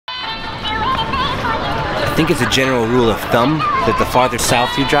I think it's a general rule of thumb that the farther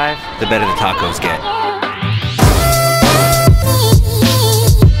south you drive, the better the tacos get.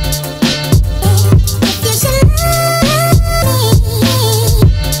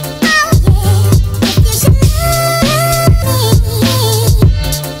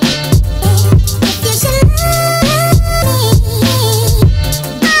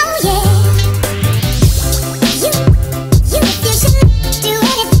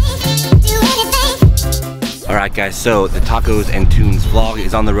 Alright guys, so the Tacos and Tunes vlog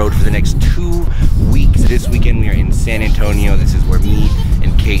is on the road for the next 2 weeks. This weekend we are in San Antonio. This is where me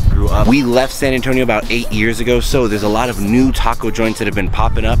and Kate grew up. We left San Antonio about 8 years ago, so there's a lot of new taco joints that have been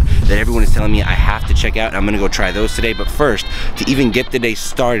popping up that everyone is telling me I have to check out, and I'm gonna go try those today. But first, to even get the day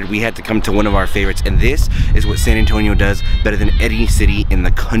started, we had to come to one of our favorites, and this is what San Antonio does better than any city in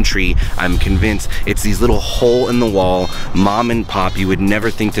the country, I'm convinced. It's these little hole-in-the-wall, mom and pop, you would never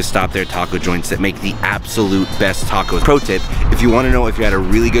think to stop their taco joints that make the absolute best tacos. Pro tip, if you want to know if you had a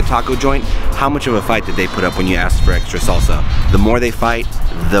really good taco joint, how much of a fight did they put up when you asked for extra salsa? The more they fight,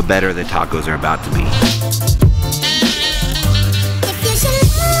 the better the tacos are about to be.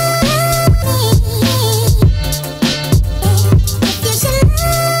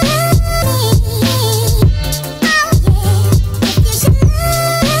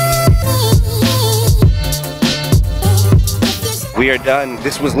 We are done.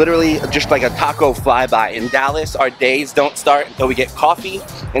 This was literally just like a taco flyby. In Dallas, our days don't start until we get coffee.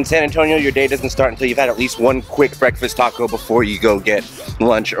 In San Antonio, your day doesn't start until you've had at least one quick breakfast taco before you go get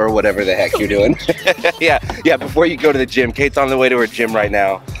lunch or whatever the heck you're doing. yeah, before you go to the gym. Kate's on the way to her gym right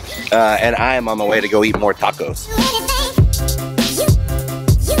now, and I am on my way to go eat more tacos.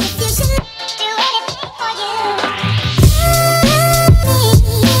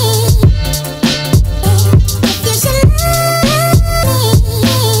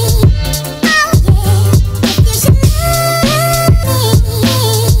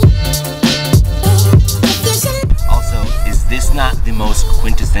 Not the most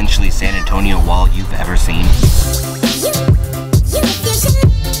quintessentially San Antonio wall you've ever seen.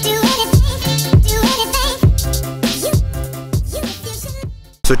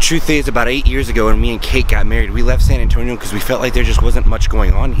 So truth is, about 8 years ago when me and Kate got married, we left San Antonio because we felt like there just wasn't much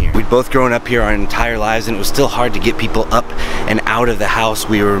going on here. We'd both grown up here our entire lives, and it was still hard to get people up and out of the house.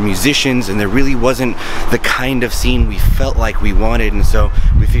 We were musicians, and there really wasn't the kind of scene we felt like we wanted, and so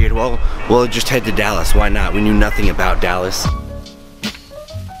we figured, well, we'll just head to Dallas. Why not? We knew nothing about Dallas.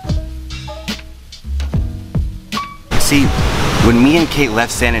 See, when me and Kate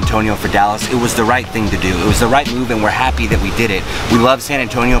left San Antonio for Dallas, it was the right thing to do. It was the right move, and we're happy that we did it. We love San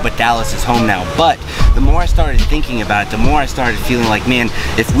Antonio, but Dallas is home now. But the more I started thinking about it, the more I started feeling like, man,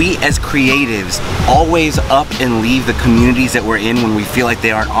 if we as creatives always up and leave the communities that we're in when we feel like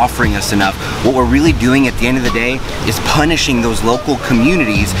they aren't offering us enough, what we're really doing at the end of the day is punishing those local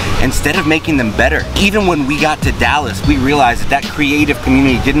communities instead of making them better. Even when we got to Dallas, we realized that that creative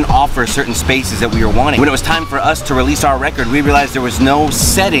community didn't offer certain spaces that we were wanting. When it was time for us to release our record, we realized there was no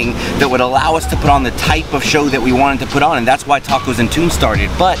setting that would allow us to put on the type of show that we wanted to put on, and that's why Tacos and Tunes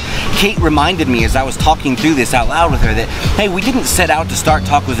started. But Kate reminded me as I was talking through this out loud with her that, hey, we didn't set out to start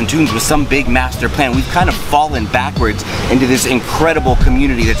Tacos and Tunes with some big master plan. We've kind of fallen backwards into this incredible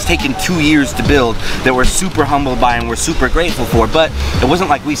community that's taken 2 years to build, that we're super humbled by and we're super grateful for. But it wasn't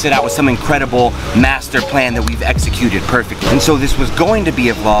like we set out with some incredible master plan that we've executed perfectly. And so this was going to be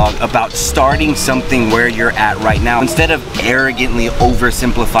a vlog about starting something where you're at right now. Instead of arrogantly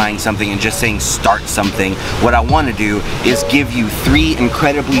oversimplifying something and just saying start something, what I want to do is give you 3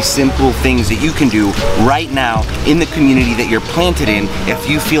 incredibly simple things that you can do right now in the community that you're planted in if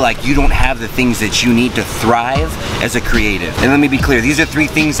you feel like you don't have the things that you need to thrive as a creative. And let me be clear, these are 3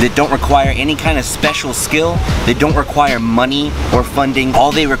 things that don't require any kind of special skill. They don't require money or funding.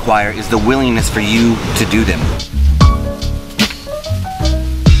 All they require is the willingness for you to do them.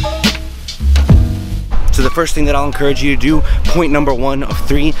 So the first thing that I'll encourage you to do, point number 1 of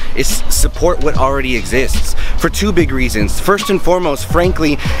 3, is support what already exists. For 2 big reasons. First and foremost,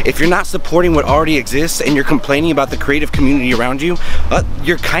 frankly, if you're not supporting what already exists and you're complaining about the creative community around you,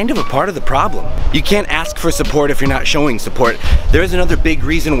 you're kind of a part of the problem. You can't ask for support if you're not showing support. There is another big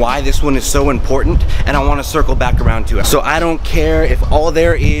reason why this one is so important, and I want to circle back around to it. So I don't care if all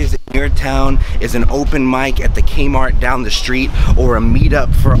there is in your town is an open mic at the Kmart down the street, or a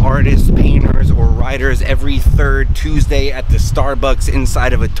meetup for artists, painters, or writers every 3rd Tuesday at the Starbucks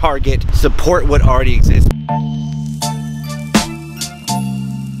inside of a Target. Support what already exists.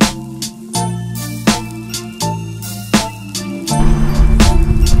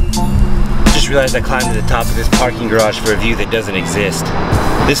 realized I climbed to the top of this parking garage for a view that doesn't exist.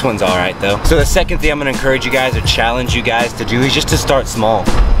 This one's alright though. So the second thing I'm gonna encourage you guys or challenge you guys to do is just to start small.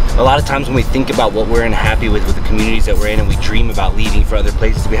 A lot of times when we think about what we're unhappy with the communities that we're in, and we dream about leaving for other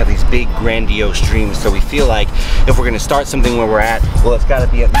places, we have these big grandiose dreams. So we feel like if we're gonna start something where we're at, well, it's gotta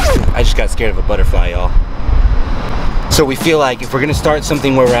be at least, I just got scared of a butterfly, y'all. So we feel like if we're gonna start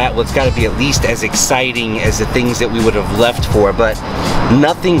something where we're at, well, it's gotta be at least as exciting as the things that we would have left for, but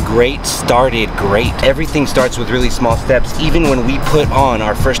nothing great started great. Everything starts with really small steps. Even when we put on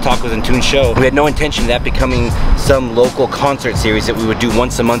our first Tacos and Tunes show, we had no intention of that becoming some local concert series that we would do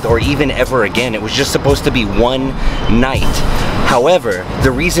once a month or even ever again. It was just supposed to be one night. However,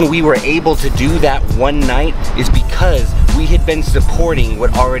 the reason we were able to do that one night is because we had been supporting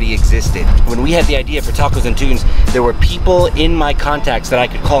what already existed. When we had the idea for Tacos and Tunes, there were people in my contacts that I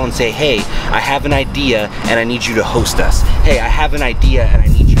could call and say, hey, I have an idea and I need you to host us. Hey, I have an idea and I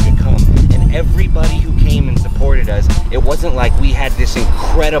need you to come. And everybody who came and supported us, it wasn't like we had this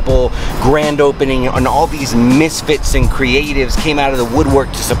incredible grand opening and all these misfits and creatives came out of the woodwork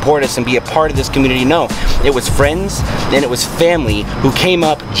to support us and be a part of this community. No, it was friends and it was family who came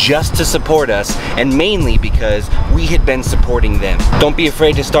up just to support us, and mainly because we had been supporting them. Don't be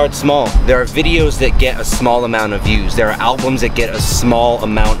afraid to start small. There are videos that get a small amount of views. There are albums that get a small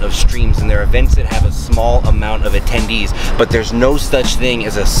amount of streams, and there are events that have a small amount of attendees, but there's no such thing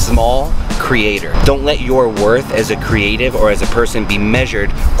as a small creator. Don't let your worth as a creative or as a person be measured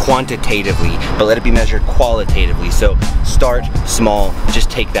quantitatively, but let it be measured qualitatively. So start small,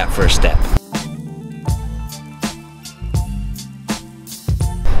 just take that first step.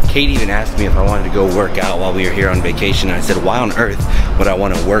 Kate even asked me if I wanted to go work out while we were here on vacation. And I said, why on earth would I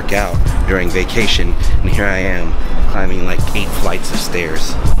want to work out during vacation? And here I am, climbing like 8 flights of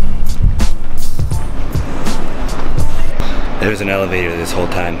stairs. There was an elevator this whole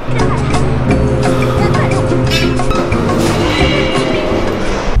time.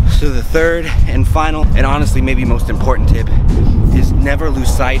 So the third and final, and honestly maybe most important tip, is never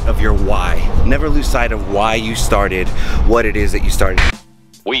lose sight of your why. Never lose sight of why you started what it is that you started.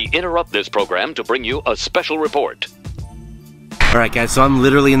 We interrupt this program to bring you a special report. Alright guys, so I'm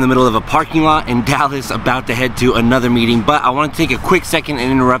literally in the middle of a parking lot in Dallas about to head to another meeting, but I want to take a quick second and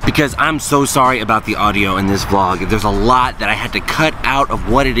interrupt because I'm so sorry about the audio in this vlog. There's a lot that I had to cut out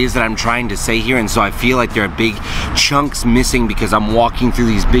of what it is that I'm trying to say here, and so I feel like there are big chunks missing because I'm walking through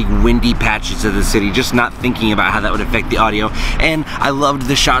these big windy patches of the city, just not thinking about how that would affect the audio. And I loved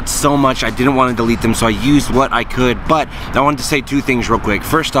the shots so much, I didn't want to delete them, so I used what I could, but I wanted to say 2 things real quick.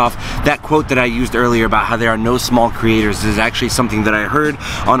 First off, that quote that I used earlier about how there are no small creators is actually something that I heard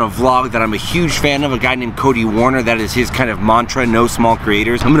on a vlog that I'm a huge fan of, a guy named Cody Warner. That is his kind of mantra, no small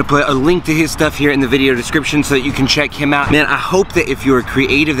creators. I'm gonna put a link to his stuff here in the video description so that you can check him out. Man, I hope that if you're a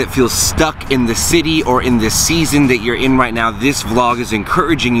creative that feels stuck in the city or in the season that you're in right now, this vlog is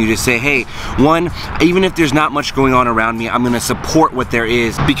encouraging you to say, hey, 1, even if there's not much going on around me, I'm gonna support what there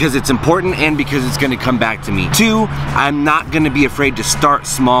is because it's important and because it's gonna come back to me. 2, I'm not gonna be afraid to start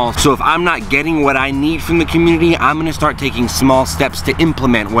small. So if I'm not getting what I need from the community, I'm gonna start taking small steps to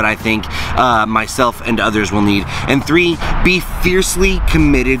implement what I think myself and others will need. And 3, be fiercely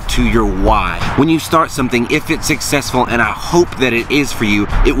committed to your why. When you start something, if it's successful, and I hope that it is for you,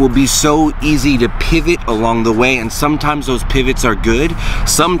 it will be so easy to pivot along the way, and sometimes those pivots are good.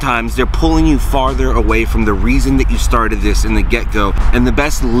 Sometimes they're pulling you farther away from the reason that you started this in the get-go. And the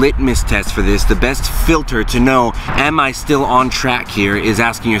best litmus test for this, the best filter to know, am I still on track here, is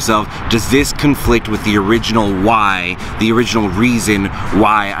asking yourself, does this conflict with the original why, the original reason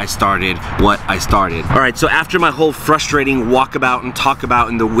why I started what I started? Alright, so after my whole frustrating walkabout and talkabout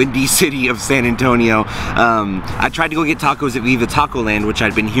in the windy city of San Antonio, I tried to go get tacos at Viva Taco Land, which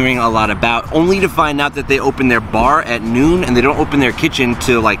I'd been hearing a lot about, only to find out that they open their bar at noon and they don't open their kitchen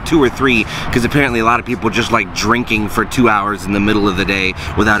till like 2 or 3, because apparently a lot of people just like drinking for 2 hours in the middle of the day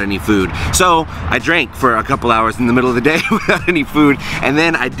without any food. So I drank for a couple hours in the middle of the day without any food, and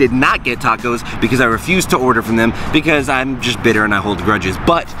then I did not get tacos because I refused to order from them because I'm just bitter and I hold grudges.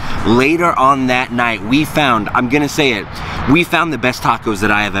 But later on that night, we found, I'm gonna say it, we found the best tacos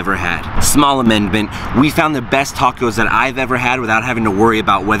that I have ever had. Small amendment, we found the best tacos that I've ever had without having to worry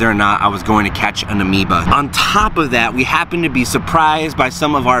about whether or not I was going to catch an amoeba. On top of that, we happened to be surprised by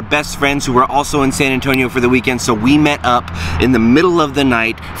some of our best friends who were also in San Antonio for the weekend, so we met up in the middle of the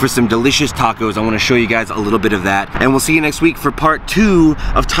night for some delicious tacos. I want to show you guys a little bit of that, and we'll see you next week for part 2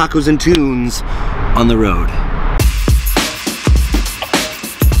 of Tacos and Tunes on the road.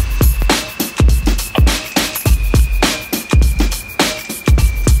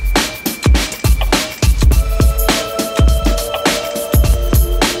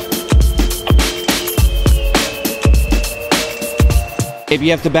 Babe,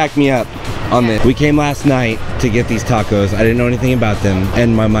 you have to back me up on this. We came last night to get these tacos. I didn't know anything about them,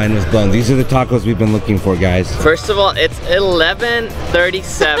 and my mind was blown. These are the tacos we've been looking for, guys. First of all, it's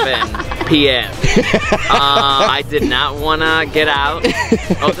 11:37 p.m. I did not want to get out of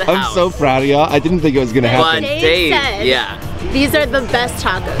the house. I'm so proud of y'all. I didn't think it was gonna happen. But Dave, yeah. These are the best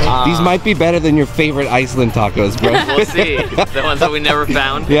tacos. These might be better than your favorite Iceland tacos, bro. We'll see. The ones that we never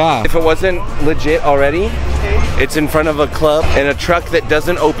found. Yeah. If it wasn't legit already, it's in front of a club and a truck that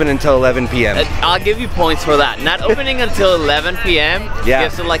doesn't open until 11 p.m. I'll give you points for that. Not opening until 11 p.m.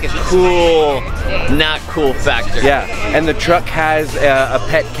 gives it like a cool, not cool factor. Yeah, and the truck has a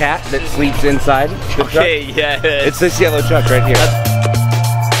pet cat that sleeps inside the truck. Yeah. It's this yellow truck right here.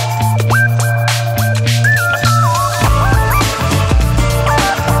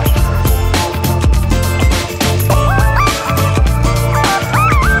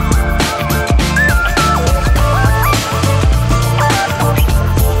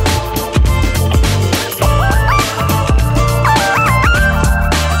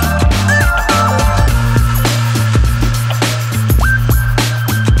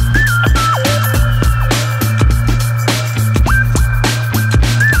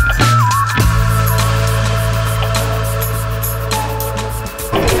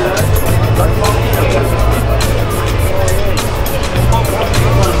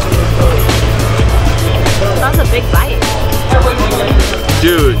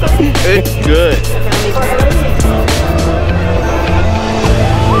 Dude, it's good.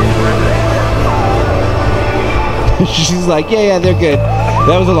 She's like, yeah, they're good.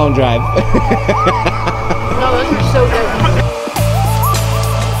 That was a long drive. No, those are so good.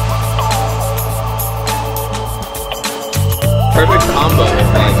 Perfect combo.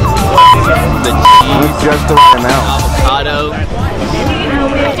 The cheese, Just the right amount. avocado. I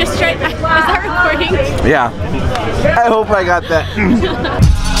just tried. Is that recording? Yeah. I hope I got that.